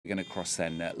We're going to cross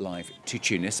then live to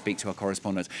Tunis, speak to our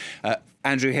correspondent,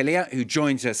 Andrew Hillier, who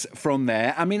joins us from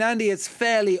there. I mean, Andy, it's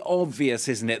fairly obvious,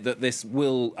 isn't it, that this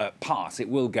will pass, it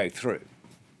will go through.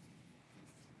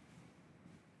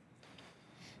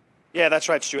 Yeah, that's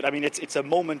right, Stuart. I mean, it's a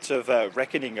moment of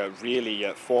reckoning,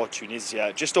 really, for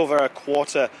Tunisia. Just over a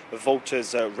quarter of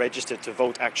voters registered to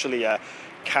vote actually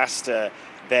cast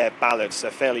their ballots,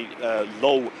 a fairly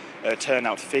low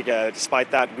turnout figure.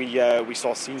 Despite that, we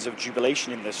saw scenes of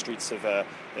jubilation in the streets of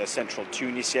central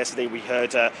Tunis yesterday. We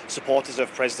heard supporters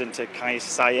of President Kais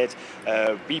Saied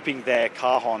beeping their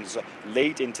car horns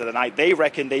late into the night. They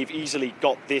reckon they've easily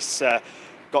got this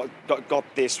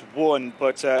won,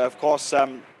 but of course.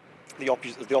 The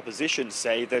opposition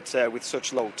say that with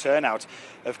such low turnout,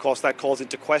 of course, that calls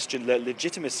into question the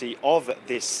legitimacy of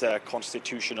this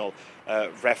constitutional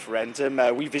referendum.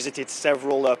 We visited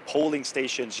several polling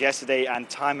stations yesterday, and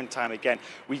time again,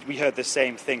 we heard the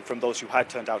same thing from those who had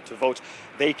turned out to vote.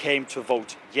 They came to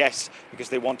vote yes because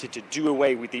they wanted to do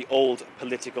away with the old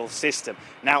political system.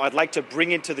 Now, I'd like to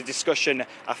bring into the discussion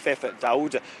Afef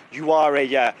Daoud. You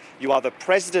are the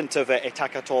president of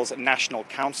Ettakatol's National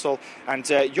Council, and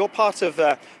you're part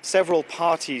of several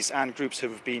parties and groups who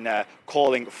have been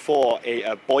calling for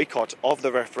a boycott of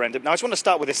the referendum. Now, I just want to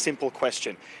start with a simple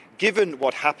question. Given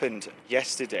what happened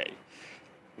yesterday,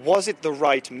 was it the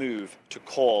right move to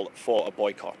call for a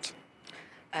boycott?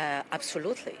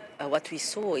 Absolutely. What we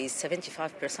saw is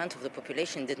 75% of the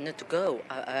population did not go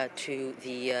to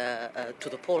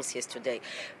the polls yesterday.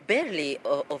 Barely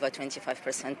over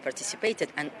 25%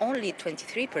 participated, and only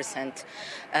 23%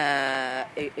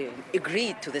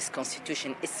 agreed to this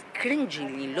constitution. It's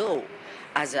cringingly low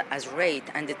as rate,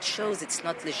 and it shows it's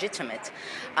not legitimate.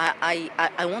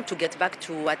 I want to get back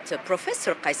to what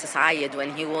Professor Kais Saied,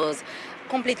 when he was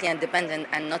completely independent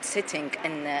and not sitting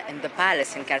in the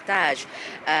palace in Carthage,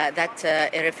 that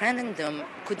a referendum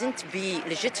couldn't be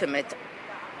legitimate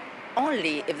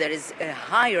only if there is a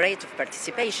high rate of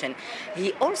participation.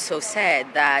 He also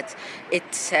said that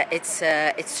it's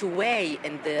a way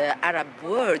in the Arab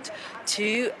world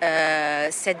to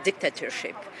set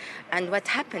dictatorship. And what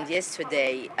happened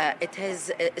yesterday, it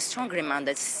has a strong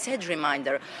reminder, a sad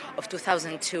reminder of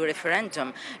 2002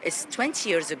 referendum. It's 20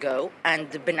 years ago, and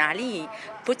Ben Ali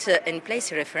put in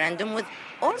place a referendum with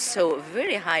also a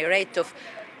very high rate of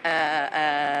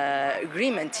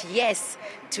agreement, yes,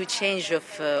 to change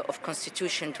of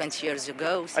constitution 20 years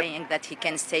ago, saying that he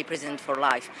can stay president for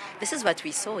life. This is what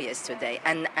we saw yesterday,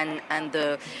 and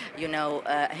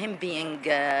him being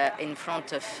in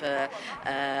front of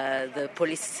the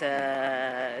police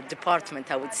department,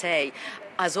 I would say,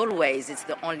 as always, it's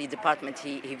the only department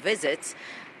he visits.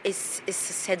 It's a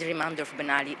sad reminder of Ben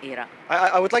Ali era.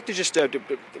 I would like to just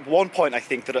one point. I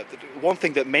think that one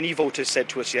thing that many voters said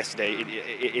to us yesterday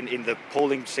in the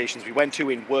polling stations we went to,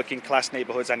 in working class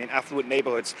neighbourhoods and in affluent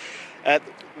neighbourhoods,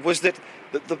 was that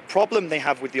the problem they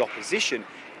have with the opposition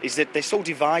is that they're so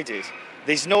divided.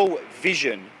 There's no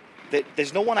vision.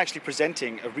 There's no one actually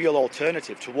presenting a real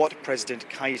alternative to what President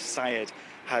Kais Saied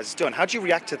has done. How do you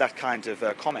react to that kind of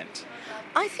comment?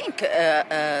 I think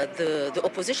the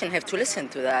opposition have to listen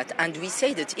to that, and we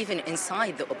say that even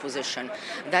inside the opposition,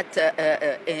 that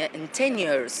in 10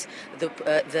 years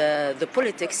the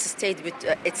politics stayed with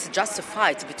it's just a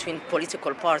fight between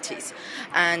political parties,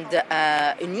 and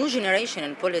a new generation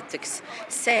in politics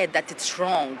said that it's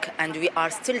wrong, and we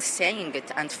are still saying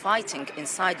it and fighting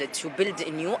inside it to build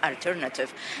a new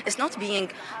alternative. It's not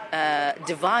being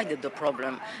divided. The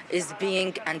problem is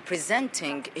being and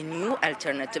presenting a new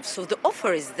alternative. So the offer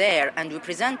is there, and we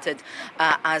presented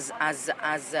as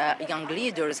young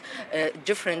leaders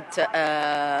different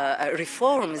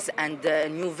reforms and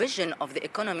new vision of the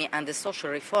economy and the social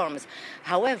reforms.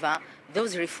 However,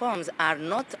 those reforms are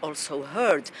not also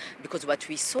heard, because what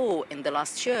we saw in the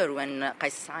last year when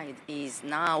Kais Saied is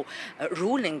now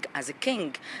ruling as a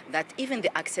king, that even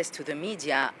the access to the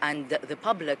media and the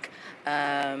public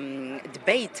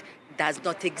debate does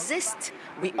not exist.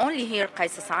 We only hear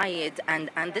Kais Saied,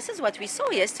 and this is what we saw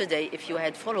yesterday. If you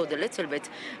had followed a little bit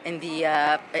in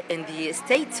the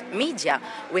state media,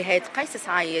 we had Kais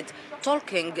Saied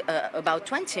talking about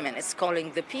 20 minutes,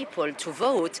 calling the people to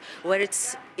vote, where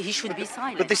he should be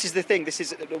silent. But this is the thing. This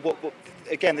is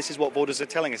what voters are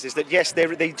telling us, is that yes,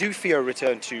 they do fear a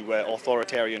return to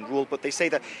authoritarian rule, but they say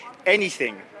that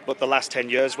anything but the last 10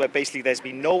 years, where basically there's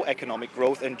been no economic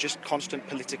growth and just constant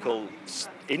political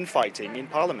infighting in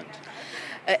parliament.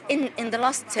 In the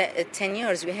last 10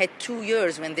 years, we had 2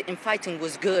 years when the infighting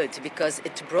was good because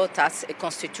it brought us a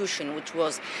constitution which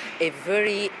was a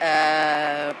very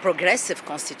progressive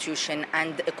constitution,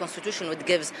 and a constitution which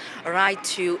gives right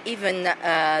to even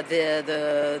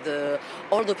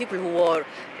all the people who were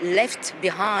left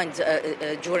behind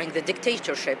during the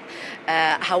dictatorship.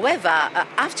 However,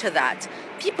 after that,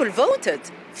 people voted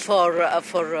for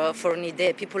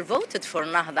Nidé. People voted for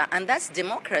Nahda, and that's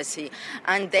democracy,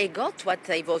 and they got what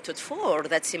they voted for.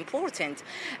 That's important.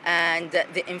 And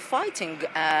the infighting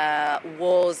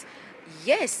was,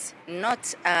 yes,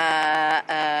 not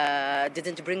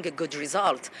didn't bring a good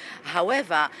result.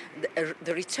 However,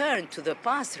 the return to the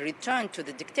past, return to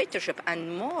the dictatorship,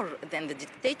 and more than the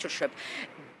dictatorship,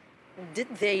 did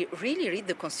they really read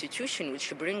the constitution,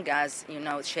 which bring us,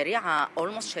 Sharia,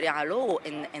 almost Sharia law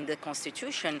in the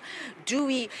constitution? Do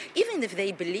we, even if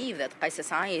they believe that Kais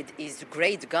Saied is a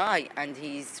great guy and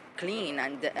he's clean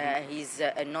and he's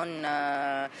a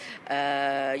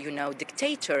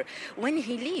dictator, when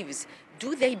he leaves,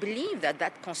 do they believe that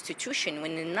that constitution,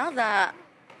 when another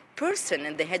person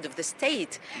in the head of the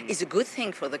state, is a good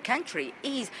thing for the country?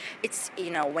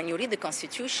 When you read the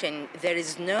constitution, there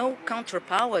is no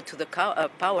counterpower to the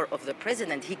power of the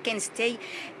president. He can stay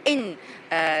in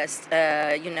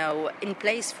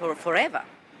place for forever.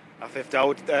 Afef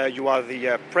Daoud, you are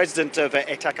the president of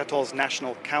Ettakatol's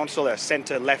National Council, a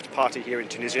centre-left party here in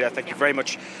Tunisia. Thank you very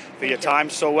much for your time.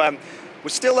 So we're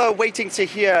still waiting to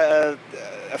hear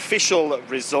official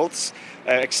results.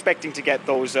 Expecting to get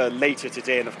those later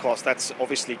today, and of course that's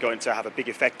obviously going to have a big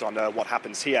effect on what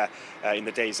happens here in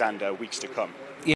the days and weeks to come.